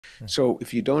So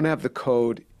if you don't have the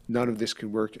code, none of this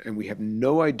can work, and we have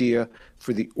no idea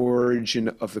for the origin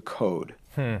of the code.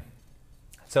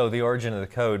 So the origin of the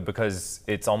code, because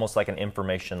it's almost like an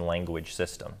information language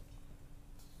system.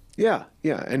 Yeah,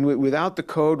 yeah, and without the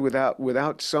code,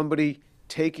 without somebody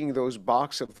taking those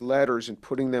box of letters and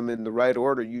putting them in the right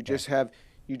order, you just have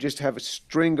a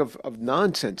string of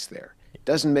nonsense there. It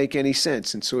doesn't make any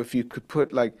sense. And so if you could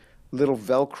put like little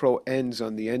Velcro ends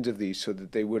on the ends of these so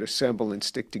that they would assemble and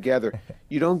stick together,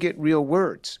 you don't get real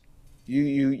words.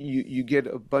 You get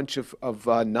a bunch of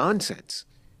nonsense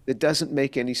that doesn't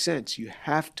make any sense. You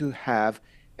have to have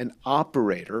an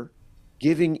operator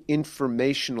giving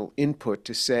informational input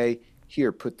to say,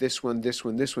 here, put this one, this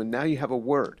one, this one. Now you have a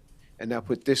word. And now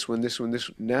put this one, this one, this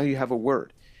one. Now you have a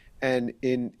word. And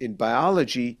in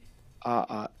biology,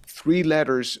 3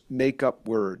 letters make up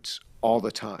words all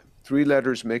the time. 3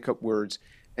 letters make up words.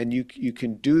 And you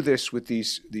can do this with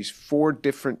these 4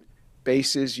 different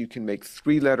bases. You can make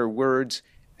 3-letter words,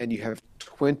 and you have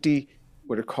 20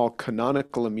 what are called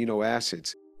canonical amino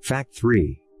acids. Fact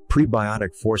 3.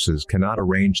 Prebiotic forces cannot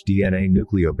arrange DNA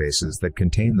nucleobases that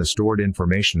contain the stored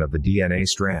information of the DNA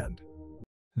strand.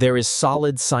 There is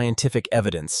solid scientific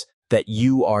evidence that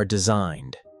you are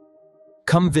designed.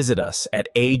 Come visit us at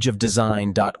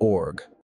ageofdesign.org.